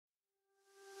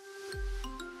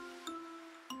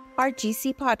our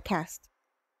GC podcast.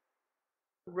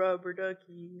 Rubber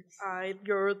ducky,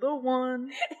 you're the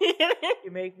one. You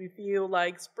make me feel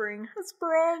like spring has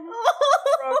sprung.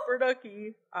 Rubber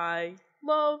ducky, I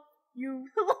love you.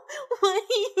 Why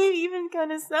you even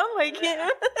kind of sound like him?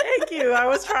 Thank you. I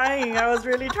was trying. I was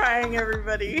really trying,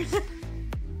 everybody.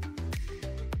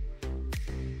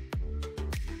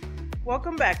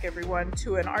 Welcome back, everyone,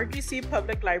 to an RGC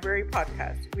Public Library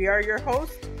podcast. We are your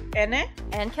hosts, Ene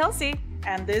And Kelsey.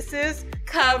 and this is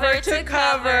Cover to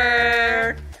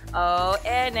Cover. Oh,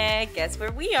 Ene, guess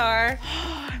where we are?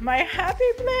 My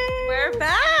happy place. We're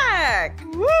back.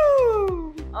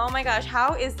 Woo! Oh my gosh,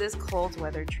 how is this cold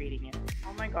weather treating you?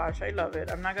 Oh my gosh, I love it.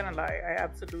 I'm not gonna lie. I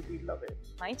absolutely love it.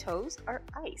 My toes are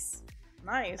ice.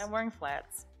 Nice. I'm wearing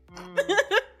flats.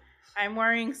 I'm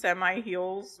wearing semi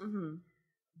heels, Mm-hmm.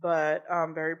 but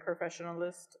very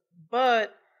professionalist.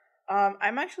 But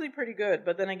I'm actually pretty good.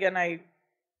 But then again,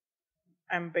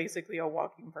 I'm basically a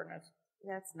walking furnace.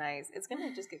 That's nice. It's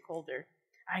gonna just get colder.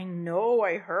 I know.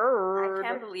 I heard. I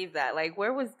can't believe that. Like,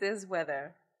 where was this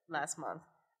weather last month?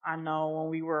 I know, when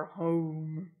we were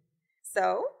home.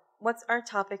 So, what's our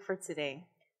topic for today?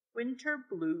 Winter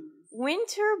blues.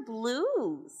 Winter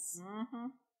blues. Mm-hmm.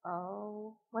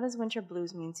 Oh, what does winter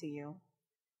blues mean to you?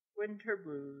 Winter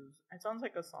blues. It sounds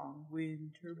like a song.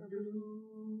 Winter blues.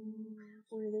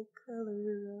 We're the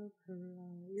color of her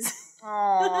eyes.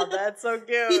 Oh, that's so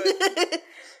cute.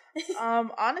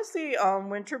 Honestly,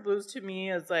 winter blues to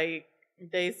me is like,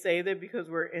 they say that because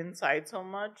we're inside so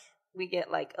much. We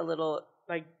get like a little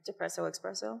Like, depresso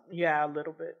espresso. yeah, a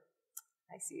little bit.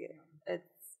 I see it.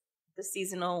 It's the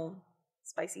seasonal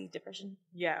spicy depression.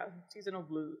 Yeah, seasonal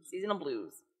blues. Seasonal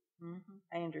blues. Mm-hmm.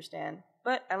 I understand.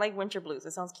 But I like winter blues.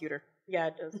 It sounds cuter. Yeah,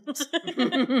 it does.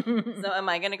 So am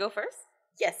I going to go first?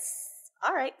 Yes.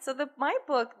 All right. So my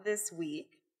book this week,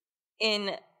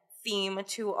 in theme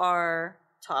to our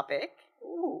topic,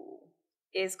 Ooh.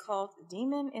 is called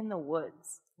Demon in the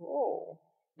Woods. Oh.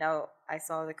 Now, I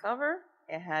saw the cover.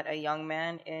 It had a young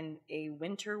man in a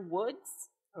winter woods.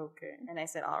 Okay. And I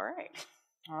said, all right.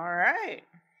 All right.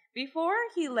 Before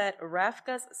he led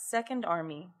Ravka's second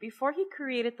army, before he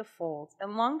created the Fold,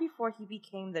 and long before he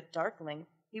became the Darkling,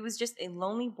 he was just a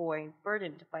lonely boy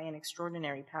burdened by an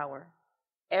extraordinary power.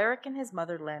 Eric and his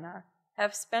mother Lena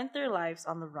have spent their lives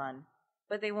on the run,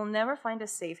 but they will never find a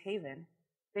safe haven.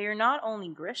 They are not only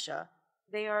Grisha,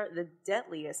 they are the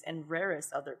deadliest and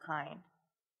rarest of their kind.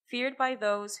 Feared by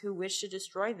those who wish to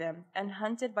destroy them, and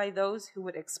hunted by those who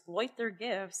would exploit their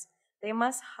gifts, they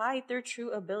must hide their true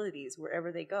abilities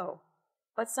wherever they go.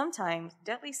 But sometimes,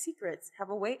 deadly secrets have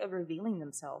a way of revealing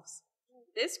themselves.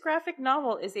 This graphic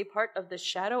novel is a part of the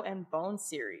Shadow and Bone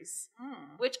series,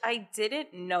 which I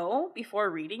didn't know before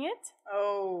reading it.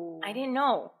 Oh. I didn't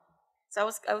know. So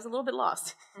I was a little bit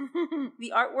lost.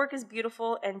 The artwork is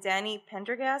beautiful, and Danny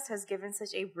Pendergast has given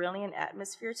such a brilliant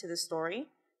atmosphere to the story.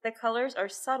 The colors are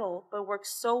subtle, but work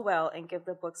so well and give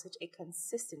the book such a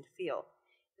consistent feel.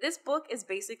 This book is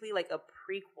basically like a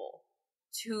prequel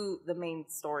to the main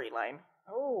storyline.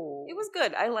 Oh. It was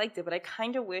good. I liked it, but I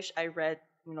kind of wish I read,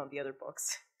 the other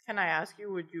books. Can I ask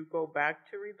you, would you go back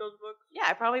to read those books? Yeah,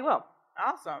 I probably will.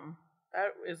 Awesome.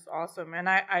 That is awesome. And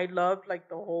I loved, like,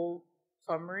 the whole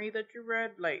summary that you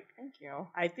read. Like, Thank you.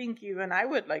 I think even I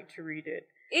would like to read it.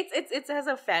 It has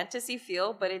a fantasy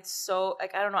feel, but it's so,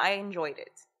 like, I don't know, I enjoyed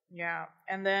it. Yeah.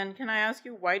 And then, can I ask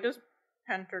you, why does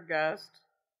Pendergast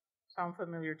sound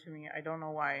familiar to me? I don't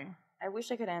know why. I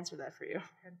wish I could answer that for you.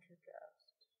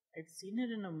 Pendergast. I've seen it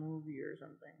in a movie or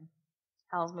something.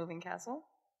 Howl's Moving Castle?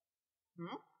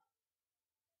 No?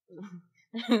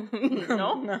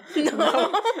 No. No.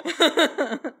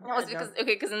 It's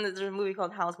because there's a movie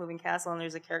called Howl's Moving Castle, and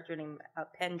there's a character named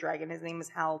Pendragon. His name is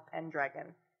Hal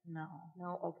Pendragon. No.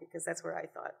 No, okay, because that's where I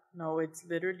thought. No, it's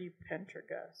literally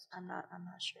Pendergast. I'm not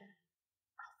sure.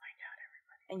 I'll find out,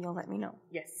 everybody, and you'll let me know.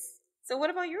 Yes. So, what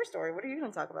about your story? What are you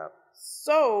going to talk about?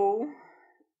 So,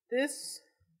 this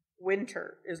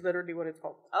winter is literally what it's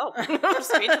called. Oh,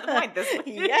 straight to the point. This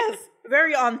week. Yes,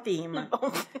 very on theme.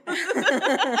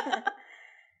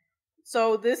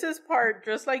 So this is part,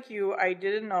 just like you, I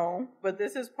didn't know, but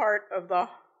this is part of the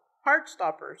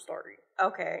Heartstopper story.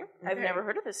 Okay. I've never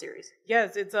heard of this series.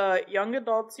 Yes, it's a young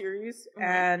adult series,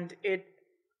 and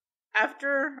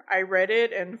after I read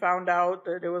it and found out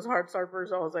that it was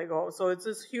Heartstoppers, I was like, oh, so it's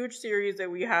this huge series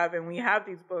that we have, and we have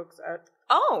these books at...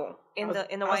 Oh, in the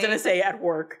I was going to say at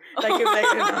work. Like,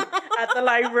 at the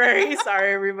library.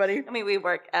 Sorry, everybody. I mean, we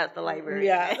work at the library.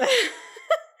 Yeah.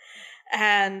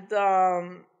 And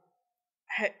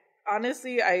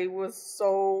honestly, I was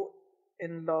so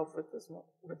in love with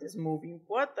this movie.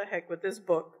 What the heck with this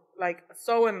book? Like,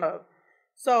 so in love.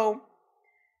 So,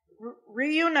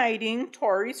 reuniting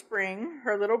Tori Spring,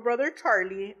 her little brother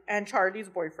Charlie, and Charlie's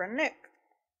boyfriend Nick.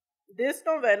 This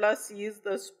novella sees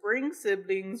the Spring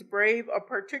siblings brave a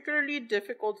particularly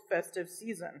difficult festive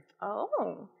season.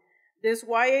 Oh. This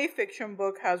YA fiction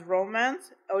book has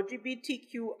romance,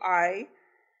 LGBTQI,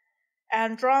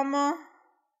 and drama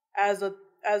as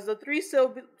the three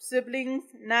siblings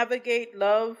navigate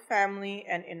love, family,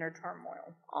 and inner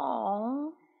turmoil.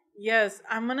 Oh. Yes,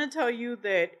 I'm gonna tell you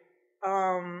that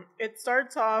it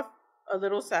starts off a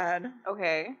little sad.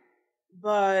 Okay.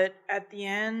 But at the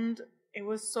end, it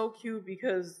was so cute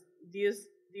because these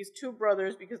two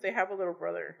brothers, because they have a little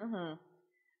brother,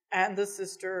 and the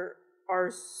sister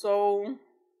are so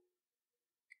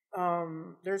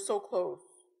they're so close.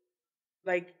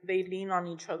 Like they lean on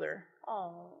each other.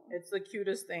 Oh. It's the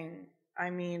cutest thing. I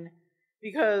mean,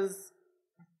 because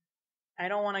I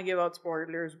don't want to give out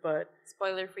spoilers, but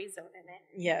Spoiler-free zone in it.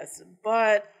 yes,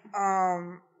 but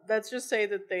let's just say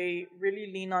that they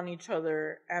really lean on each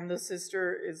other, and the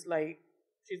sister is like,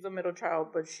 she's the middle child,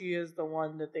 but she is the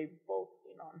one that they both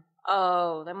lean on.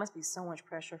 Oh, that must be so much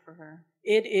pressure for her.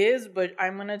 It is, but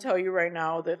I'm gonna tell you right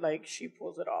now that like she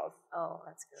pulls it off. Oh,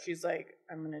 that's good. She's like,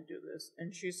 I'm gonna do this,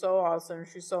 and she's so awesome.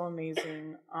 She's so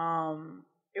amazing.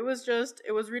 It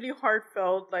was really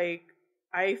heartfelt. Like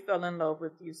I fell in love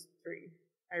with these three.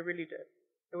 I really did.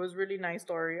 It was a really nice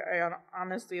story. I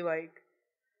honestly like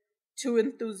 2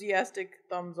 enthusiastic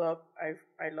thumbs up.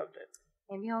 I loved it.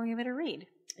 Maybe I'll give it a read.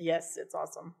 Yes, it's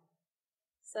awesome.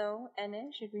 So,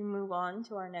 Ene, should we move on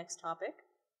to our next topic?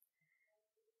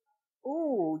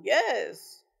 Ooh,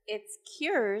 yes. It's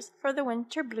cures for the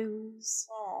winter blues.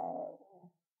 Oh.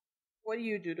 What do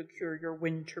you do to cure your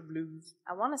winter blues?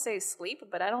 I want to say sleep,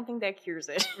 but I don't think that cures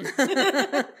it.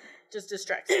 Just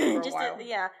distracts you for a while.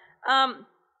 Yeah.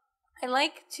 I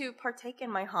like to partake in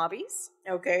my hobbies.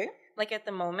 Okay. Like at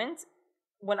the moment,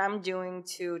 what I'm doing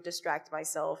to distract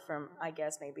myself from, I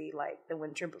guess, maybe like the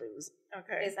winter blues,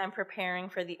 is I'm preparing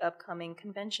for the upcoming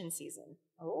convention season.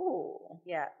 Oh.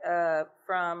 Yeah.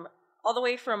 From all the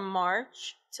way from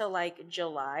March to like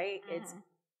July, it's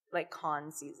like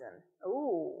con season.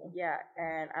 Oh. Yeah.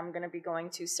 And I'm going to be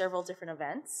going to several different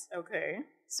events. Okay.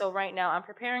 So right now I'm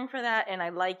preparing for that, and I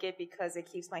like it because it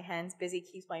keeps my hands busy,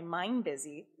 keeps my mind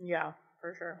busy. Yeah,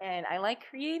 for sure. And I like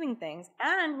creating things.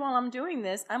 And while I'm doing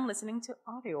this, I'm listening to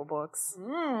audiobooks.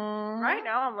 Right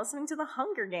now I'm listening to The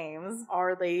Hunger Games.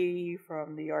 Are they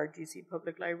from the RGC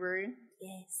Public Library?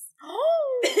 Yes.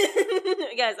 Oh!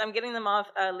 Guys, I'm getting them off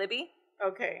Libby.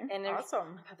 Okay, and awesome. Oh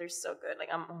my God, they're so good. Like,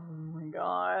 oh my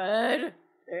God.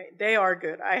 They are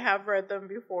good. I have read them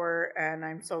before, and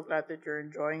I'm so glad that you're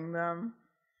enjoying them.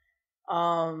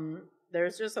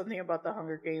 There's just something about the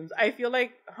Hunger Games. I feel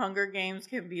like Hunger Games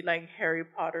can be like Harry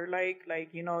Potter, like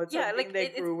you know, it's something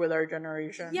that grew with our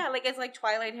generation. Yeah, like it's like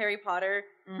Twilight, Harry Potter.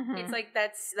 It's like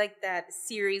that's like that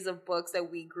series of books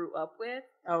that we grew up with.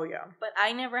 Oh yeah. But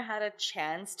I never had a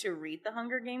chance to read the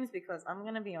Hunger Games because I'm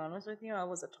gonna be honest with you, I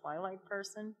was a Twilight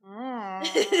person.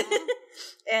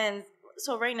 And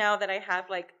so right now that I have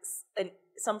like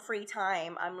some free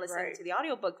time, I'm listening to the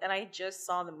audiobook, and I just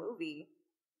saw the movie.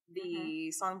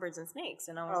 The Songbirds and Snakes,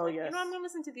 and I was like, you know, I'm going to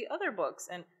listen to the other books,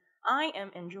 and I am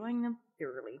enjoying them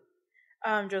thoroughly.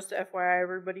 Just FYI,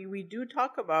 everybody, we do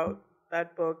talk about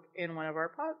that book in one of our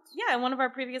pods. Yeah, in one of our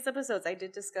previous episodes, I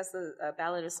did discuss the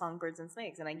Ballad of Songbirds and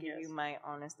Snakes, and I give you my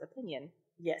honest opinion.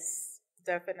 Yes,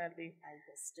 definitely. I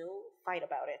will still fight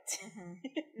about it.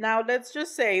 Now, let's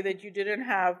just say that you didn't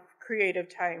have creative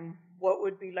time. What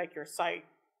would be like your site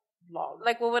blog?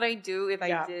 Like, what would I do if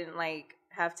I didn't like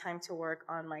have time to work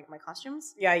on my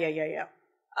costumes? Yeah.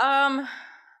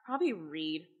 Probably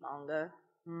read manga.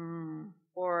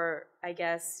 Or I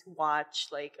guess watch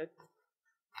like a...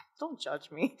 Don't judge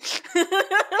me.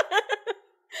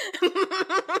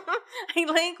 I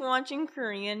like watching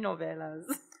Korean novellas.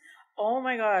 Oh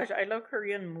my gosh, I love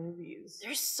Korean movies.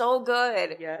 They're so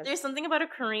good. Yes. There's something about a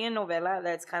Korean novella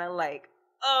that's kind of like,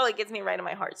 oh, it gets me right in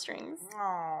my heartstrings.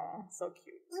 Oh, so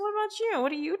cute. What about you? What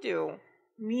do you do?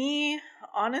 Me,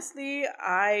 honestly,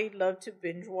 I love to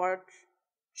binge watch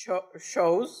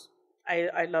shows.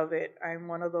 I love it. I'm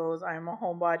one of those. I'm a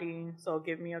homebody, so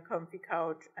give me a comfy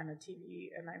couch and a TV,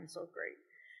 and I'm so great.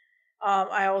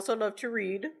 I also love to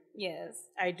read. Yes.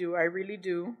 I do. I really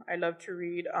do. I love to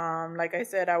read. Like I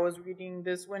said, I was reading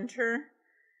this winter.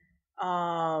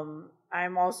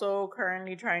 I'm also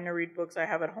currently trying to read books I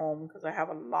have at home because I have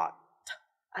a lot.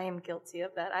 I am guilty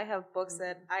of that. I have books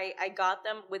that I got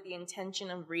them with the intention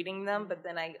of reading them, but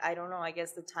then I don't know, I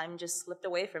guess the time just slipped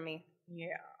away from me.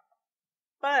 Yeah.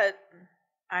 But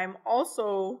I'm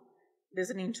also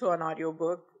listening to an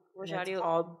audiobook Which It's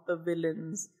called The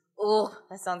Villains. Oh,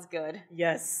 that sounds good.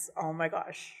 Yes. Oh my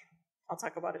gosh. I'll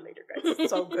talk about it later, guys. It's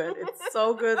so good. It's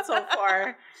so good so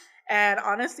far. And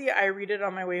honestly, I read it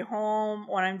on my way home.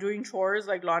 When I'm doing chores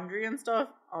like laundry and stuff,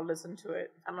 I'll listen to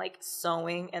it. I'm like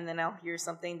sewing, and then I'll hear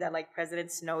something that like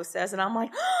President Snow says, and I'm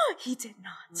like, oh, he did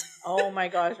not. Oh my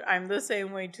gosh, I'm the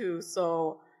same way too.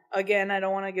 So again, I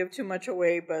don't want to give too much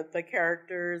away, but the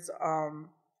characters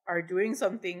are doing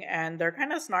something and they're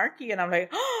kind of snarky, and I'm like,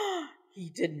 oh, he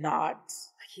did not.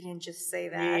 Like he didn't just say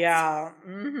that. Yeah.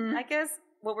 Mm-hmm. I guess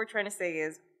what we're trying to say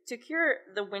is, to cure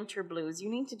the winter blues, you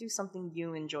need to do something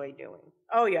you enjoy doing.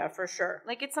 Oh yeah, for sure.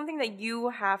 Like it's something that you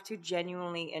have to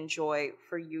genuinely enjoy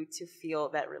for you to feel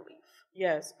that relief.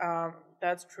 Yes,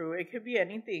 that's true. It could be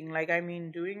anything. Like, I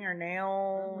mean, doing your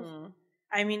nails. Mm-hmm.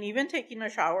 I mean, even taking a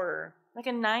shower. Like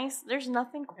there's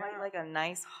nothing quite like a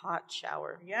nice hot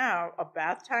shower. Yeah, a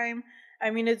bath time. I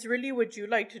mean, it's really what you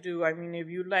like to do. I mean, if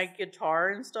you like guitar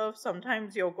and stuff,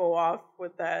 sometimes you'll go off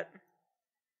with that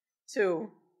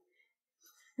too.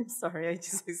 I'm sorry, I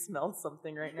smelled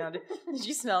something right now. Did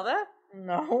you smell that?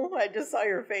 No, I just saw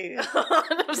your face.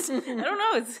 I don't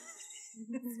know. It's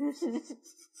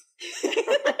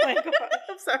oh my gosh.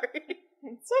 I'm sorry.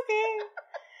 It's okay.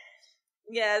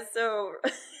 Yeah, so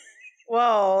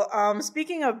well,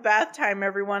 speaking of bath time,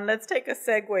 everyone, let's take a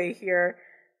segue here.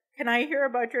 Can I hear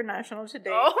about your national today?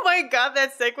 Oh my god,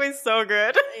 that segue's so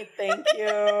good. Thank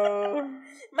you.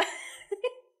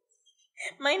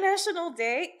 My national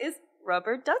day is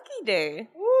Rubber Ducky Day.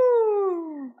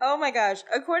 Woo! Oh my gosh.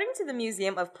 According to the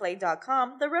Museum of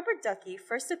Play.com, the rubber ducky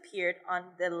first appeared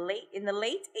in the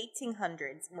late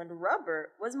 1800s when rubber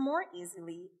was more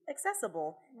easily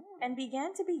accessible and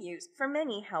began to be used for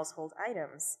many household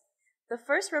items. The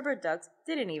first rubber ducks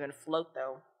didn't even float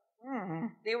though.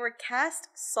 They were cast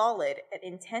solid and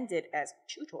intended as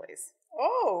chew toys.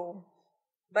 Oh!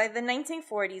 By the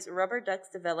 1940s, rubber ducks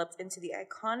developed into the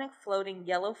iconic floating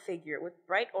yellow figure with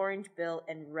bright orange bill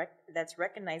and that's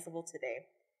recognizable today.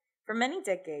 For many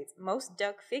decades, most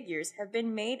duck figures have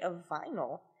been made of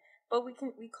vinyl, but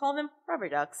we call them rubber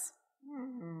ducks.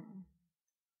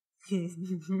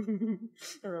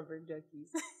 Rubber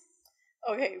duckies.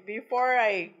 Okay, before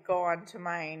I go on to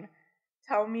mine,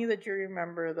 tell me that you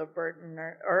remember the Bert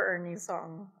or Ernie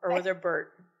song. Or was it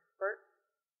Bert? Bert?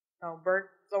 No, Bert,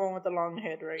 the one with the long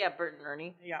head, right? Yeah, Bert and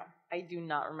Ernie. Yeah. I do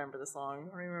not remember the song.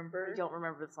 Remember? I don't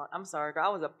remember the song. I'm sorry, I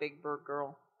was a big Bert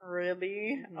girl.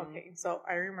 Really? Mm-hmm. Okay, so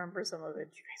I remember some of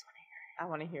it. You guys want to hear it? I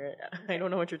want to hear it. I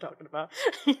don't know what you're talking about.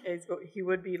 He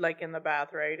would be like in the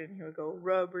bath, right? And he would go,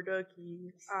 rubber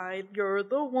ducky, you're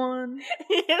the one.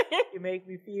 You make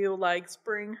me feel like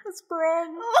spring has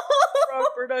sprung.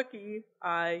 Rubber ducky,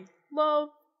 I love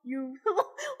you.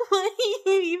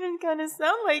 You even kind of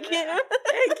sound like him.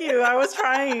 Thank you. I was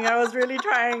trying. I was really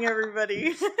trying,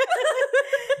 everybody.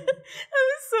 That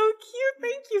was so cute.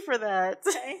 Thank you for that.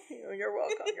 Thank you. You're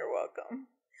welcome. You're welcome.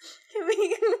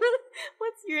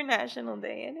 What's your national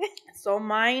day in it? So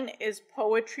mine is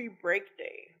Poetry Break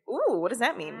Day. Ooh, what does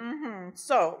that mean? Mm-hmm.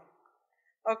 So,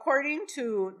 according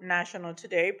to National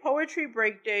Today, Poetry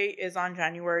Break Day is on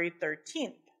January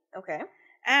 13th. Okay.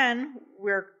 And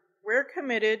we're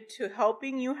committed to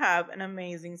helping you have an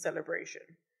amazing celebration.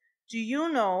 Do you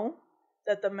know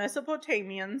that the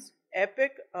Mesopotamians'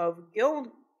 Epic of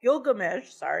Gilgamesh,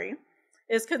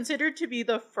 is considered to be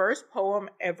the first poem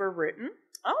ever written?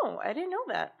 Oh, I didn't know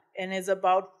that. And is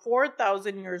about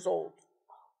 4,000 years old.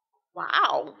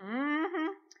 Wow. Mm-hmm.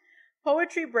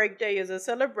 Poetry Break Day is a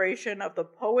celebration of the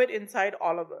poet inside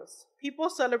all of us. People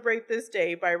celebrate this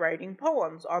day by writing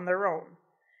poems on their own,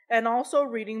 and also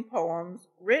reading poems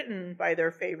written by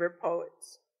their favorite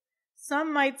poets.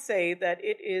 Some might say that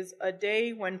it is a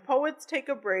day when poets take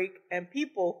a break and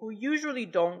people who usually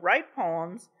don't write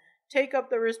poems take up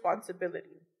the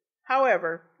responsibility.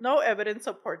 However, no evidence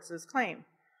supports this claim.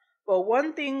 But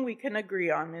one thing we can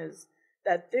agree on is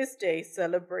that this day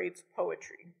celebrates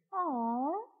poetry.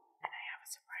 Aww. And I have a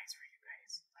surprise for you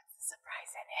guys. What's the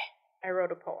surprise in it? I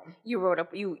wrote a poem. You wrote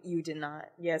up. You did not.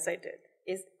 Yes, I did.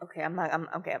 I'm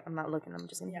not looking. I'm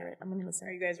just gonna hear it. I'm gonna listen.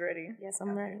 Are you guys ready? Yes,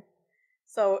 I'm ready.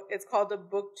 So it's called A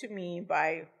Book to Me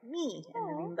by me,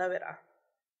 Linda Vera.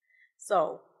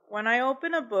 So when I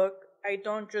open a book, I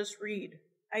don't just read.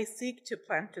 I seek to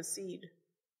plant a seed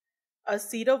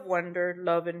of wonder,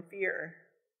 love, and fear.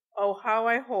 Oh, how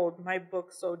I hold my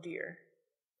book so dear.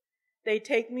 They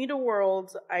take me to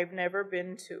worlds I've never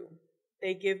been to.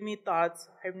 They give me thoughts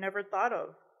I've never thought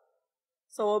of.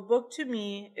 So a book to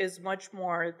me is much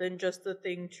more than just a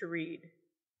thing to read.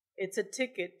 It's a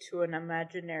ticket to an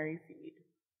imaginary feed.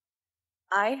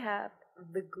 I have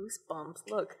the goosebumps.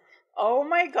 Look, Oh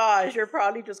my gosh, you're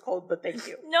probably just cold, but thank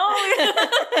you. No,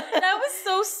 that was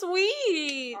so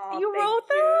sweet. Oh, You thank wrote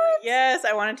you. that? Yes,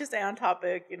 I wanted to stay on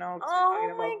topic, 'cause we're talking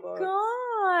Oh my about books.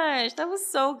 gosh, that was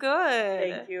so good.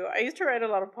 Thank you. I used to write a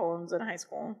lot of poems in high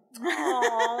school.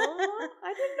 Oh,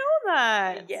 I didn't know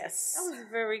that. Yes. That was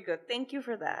very good. Thank you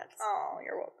for that. Oh,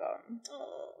 you're welcome.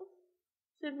 Oh.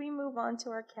 Should we move on to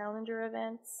our calendar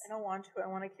events? I don't want to. I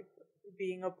want to keep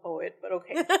being a poet, but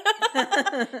okay.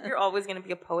 You're always going to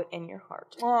be a poet in your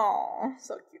heart. Oh,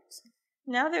 so cute.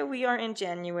 Now that we are in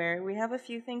January, we have a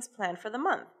few things planned for the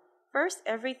month. First,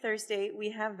 every Thursday, we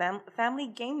have family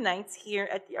game nights here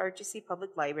at the RGC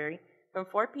Public Library from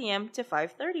 4 p.m. to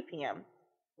 5:30 p.m.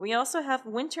 We also have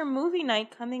Winter Movie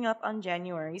Night coming up on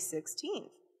January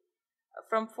 16th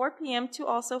from 4 p.m. to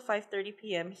also 5:30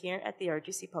 p.m. here at the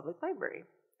RGC Public Library.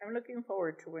 I'm looking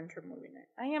forward to Winter Movie Night.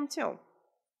 I am too.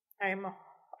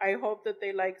 I hope that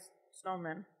they like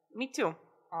snowmen. Me too.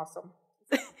 Awesome.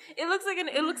 It looks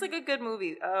like a good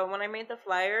movie. When I made the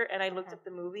flyer and I looked at the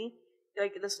movie,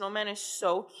 like the snowman is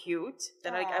so cute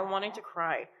that I wanted to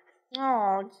cry.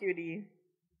 Oh, cutie.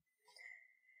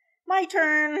 My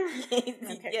turn.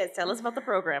 Okay. Yes, tell us about the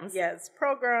programs. Yes,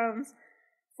 programs.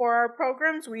 For our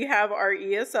programs, we have our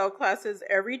ESL classes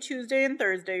every Tuesday and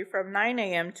Thursday from 9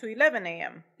 a.m. to 11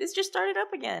 a.m. This just started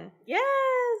up again. Yes.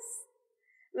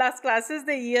 Las clases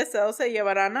de ESL se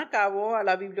llevarán a cabo a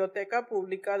la Biblioteca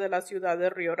Pública de la Ciudad de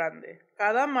Río Grande,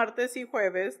 cada martes y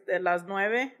jueves de las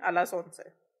 9 a las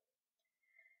 11.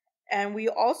 And we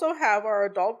also have our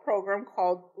adult program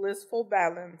called Blissful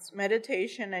Balance,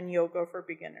 Meditation and Yoga for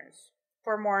Beginners.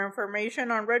 For more information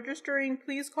on registering,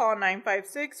 please call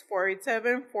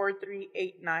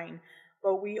 956-487-4389.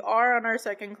 But we are on our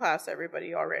second class,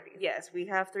 everybody, already. Yes, we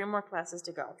have 3 more classes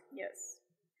to go. Yes.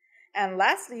 And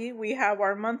lastly, we have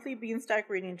our monthly Beanstack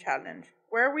Reading Challenge.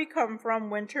 Where We Come From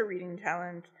Winter Reading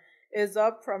Challenge is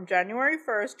up from January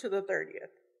 1st to the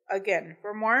 30th. Again,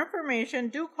 for more information,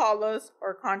 do call us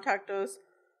or contact us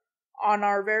on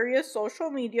our various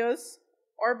social medias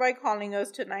or by calling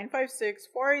us to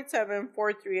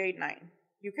 956-487-4389.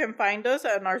 You can find us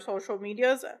on our social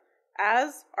medias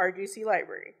as RGC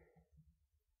Library.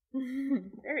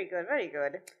 Very good, very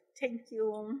good. Thank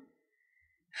you.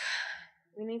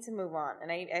 We need to move on, and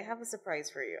I have a surprise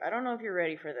for you. I don't know if you're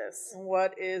ready for this.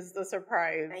 What is the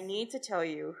surprise? I need to tell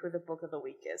you who the book of the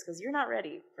week is, because you're not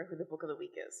ready for who the book of the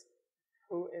week is.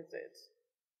 Who is it?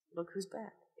 Look who's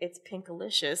back. It's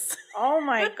Pinkalicious. Oh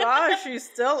my gosh, she's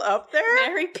still up there?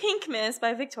 Merry Pinkmas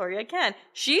by Victoria Can.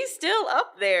 She's still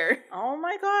up there. Oh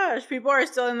my gosh, people are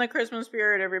still in the Christmas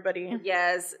spirit, everybody.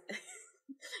 Yes.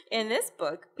 In this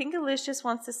book, Pinkalicious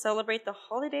wants to celebrate the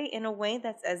holiday in a way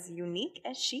that's as unique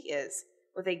as she is,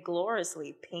 with a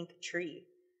gloriously pink tree.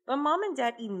 But Mom and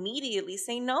Dad immediately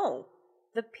say no.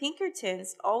 The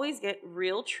Pinkertons always get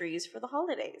real trees for the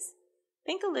holidays.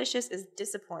 Pinkalicious is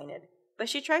disappointed, but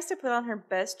she tries to put on her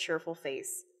best cheerful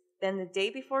face. Then the day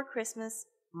before Christmas,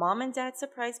 Mom and Dad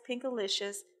surprise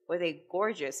Pinkalicious with a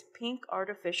gorgeous pink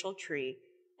artificial tree,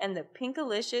 and the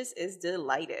Pinkalicious is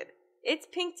delighted. It's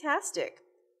pinktastic.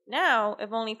 Now,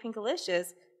 if only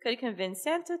Pinkalicious could convince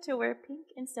Santa to wear pink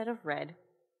instead of red.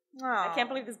 Aww. I can't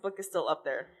believe this book is still up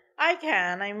there. I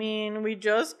can. I mean, we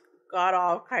just got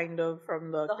off kind of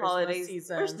from the Christmas holidays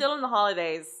season. We're still in the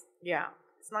holidays. Yeah.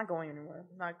 It's not going anywhere.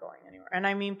 Not going anywhere. And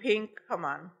I mean, pink, come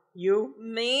on. You?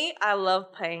 Me? I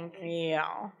love pink.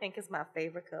 Yeah. Pink is my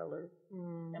favorite color.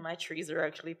 And my trees are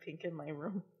actually pink in my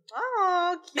room.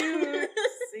 Oh, cute.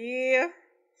 See?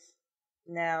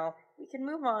 Now, we can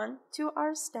move on to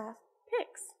our staff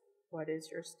picks. What is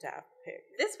your staff pick?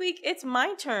 This week, it's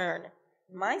my turn.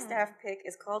 My staff pick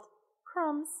is called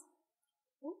Crumbs.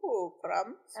 Ooh,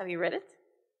 Crumbs. Have you read it?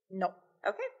 No.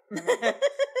 Okay.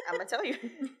 I'm going to tell you.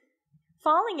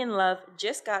 Falling in love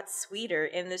just got sweeter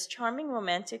in this charming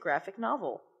romantic graphic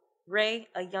novel. Ray,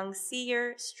 a young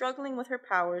seer struggling with her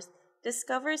powers,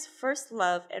 discovers first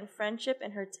love and friendship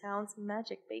in her town's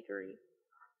magic bakery.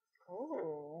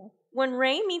 Oh. When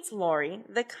Ray meets Lori,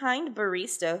 the kind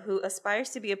barista who aspires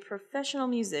to be a professional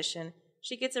musician,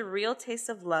 she gets a real taste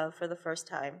of love for the first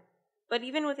time. But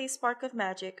even with a spark of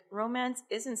magic, romance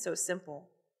isn't so simple.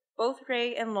 Both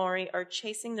Ray and Lori are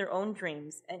chasing their own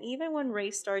dreams, and even when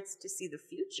Ray starts to see the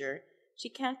future, she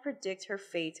can't predict her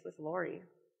fate with Lori.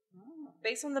 Oh.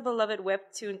 Based on the beloved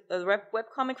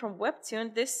webcomic from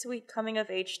Webtoon, this sweet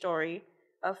coming-of-age story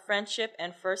of friendship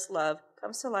and first love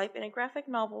comes to life in a graphic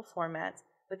novel format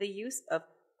with the use of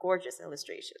gorgeous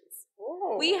illustrations.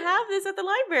 Oh. We have this at the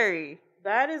library.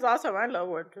 That is awesome. I love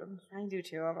webtoons. I do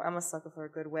too. I'm a sucker for a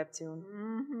good webtoon.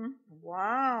 Mm-hmm.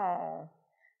 Wow.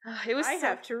 It was I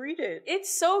have to read it.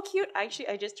 It's so cute. Actually,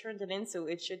 I just turned it in, so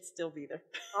it should still be there.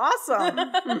 Awesome.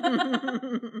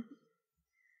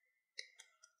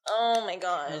 Oh my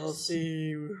gosh.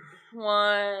 Kelsey.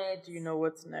 What? Do you know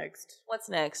what's next? What's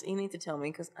next? You need to tell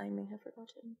me because I may have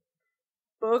forgotten.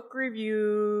 Book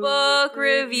reviews. Book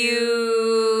reviews.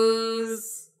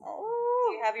 Oh.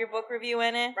 Do you have your book review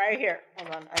in it? Right here.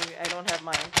 Hold on. I don't have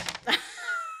mine.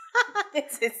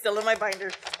 It's still in my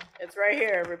binder. It's right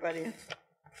here, everybody.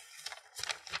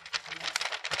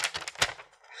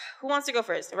 Who wants to go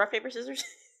first? Rock, paper, scissors?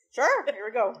 Sure. Here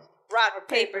we go. Rock,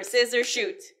 paper, scissors,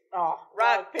 shoot. Oh,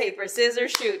 Rock, paper,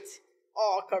 scissors, shoot.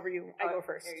 Oh, I'll cover you. I go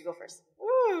first. Here, you go first.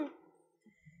 Woo.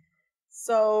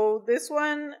 So this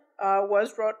one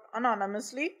was wrote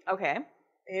anonymously. Okay.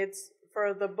 It's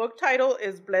for the book title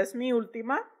is Bless Mi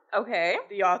Última. Okay.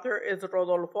 The author is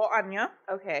Rodolfo Anya.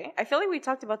 Okay. I feel like we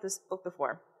talked about this book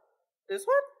before. This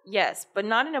one? Yes, but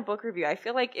not in a book review. I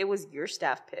feel like it was your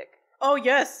staff pick. Oh,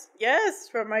 yes. Yes,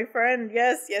 from my friend.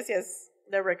 Yes.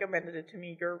 That recommended it to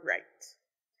me. You're right.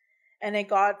 And it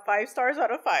got 5 stars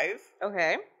out of 5.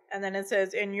 Okay. And then it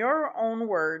says, in your own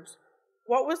words,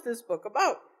 what was this book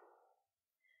about?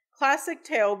 Classic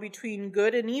tale between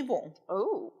good and evil.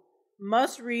 Oh.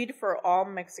 Must read for all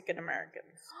Mexican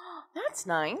Americans. That's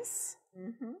nice.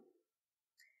 Mm-hmm. And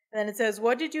then it says,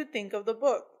 what did you think of the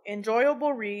book?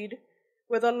 Enjoyable read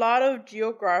with a lot of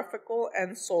geographical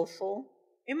and social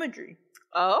imagery.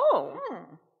 Oh.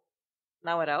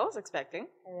 Not what I was expecting.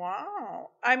 Wow.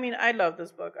 I mean, I love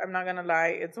this book. I'm not going to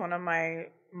lie. It's one of my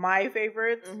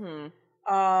favorites.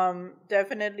 Mm-hmm.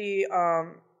 Definitely,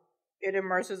 it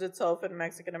immerses itself in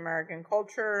Mexican American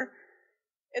culture.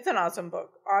 It's an awesome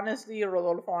book. Honestly,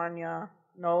 Rodolfo Anya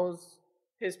knows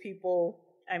his people.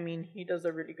 I mean, he does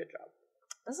a really good job.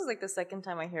 This is like the second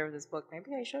time I hear of this book.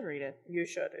 Maybe I should read it. You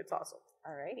should. It's awesome.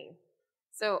 Alrighty.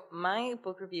 So my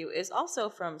book review is also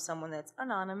from someone that's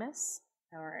anonymous.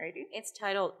 Alrighty. It's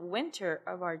titled Winter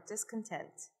of Our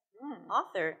Discontent.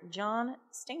 Author John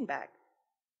Steinbeck.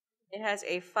 It has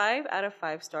a 5 out of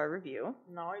 5 star review.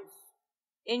 Nice.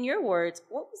 In your words,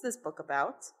 what was this book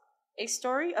about? A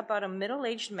story about a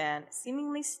middle-aged man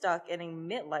seemingly stuck in a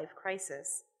midlife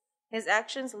crisis. His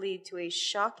actions lead to a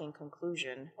shocking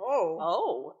conclusion.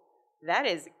 Oh, that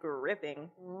is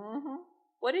gripping. Mm-hmm.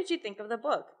 What did you think of the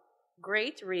book?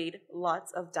 Great read,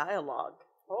 lots of dialogue.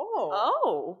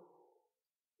 Oh.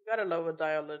 You gotta love a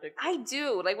dialectic. I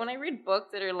do. Like, when I read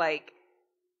books that are, like,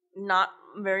 not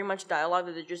very much dialogue,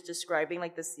 that they're just describing,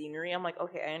 like, the scenery, I'm like,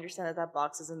 okay, I understand that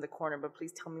box is in the corner, but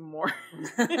please tell me more.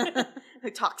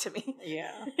 Like, talk to me.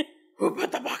 Yeah. Who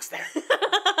put the box there? Oh,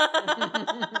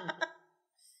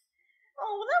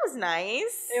 well, that was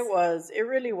nice. It was. It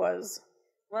really was.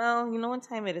 Well, you know what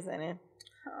time it is, Ene?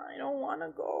 I don't want to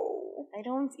go. I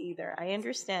don't either. I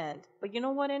understand. But you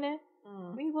know what, Ene?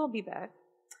 We will be back.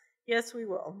 Yes, we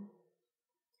will.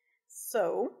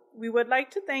 So, we would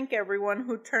like to thank everyone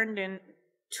who tuned in.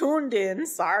 I'm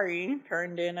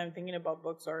thinking about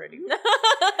books already.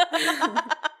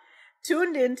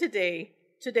 Tuned in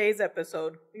today's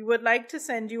episode. We would like to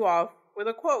send you off with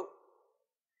a quote.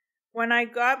 When I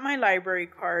got my library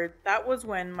card, that was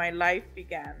when my life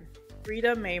began.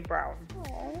 Rita Mae Brown.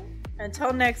 Aww.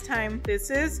 Until next time, this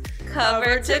is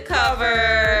Cover to Cover,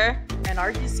 an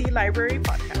RGC Library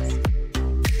podcast.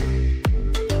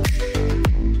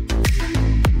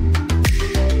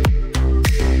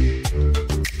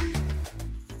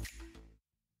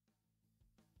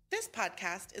 This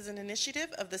podcast is an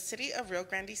initiative of the City of Rio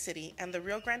Grande City and the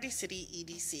Rio Grande City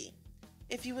EDC.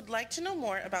 If you would like to know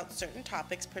more about certain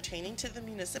topics pertaining to the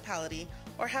municipality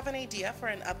or have an idea for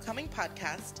an upcoming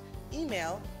podcast,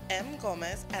 email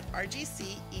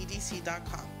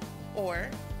mgomez@rgcedc.com or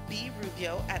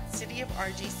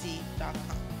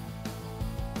brubio@cityofrgc.com.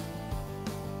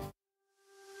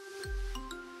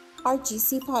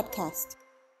 RGC Podcast.